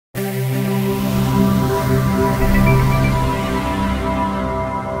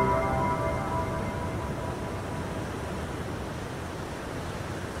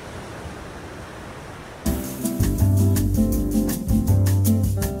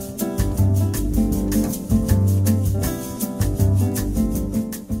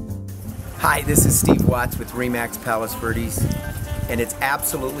Hi, this is Steve Watts with Rancho Palos Verdes, and it's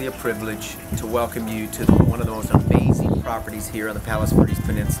absolutely a privilege to welcome you to one of the most amazing properties here on the Palos Verdes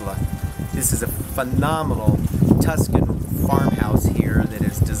Peninsula. This is a phenomenal Tuscan farmhouse here that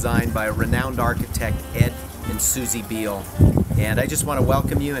is designed by renowned architect Ed and Susie Beal. And I just want to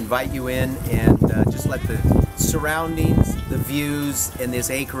welcome you, invite you in, and just let the surroundings, the views, and this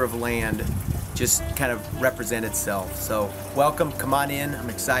acre of land just kind of represent itself. So welcome, come on in.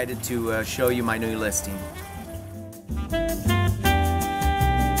 I'm excited to show you my new listing.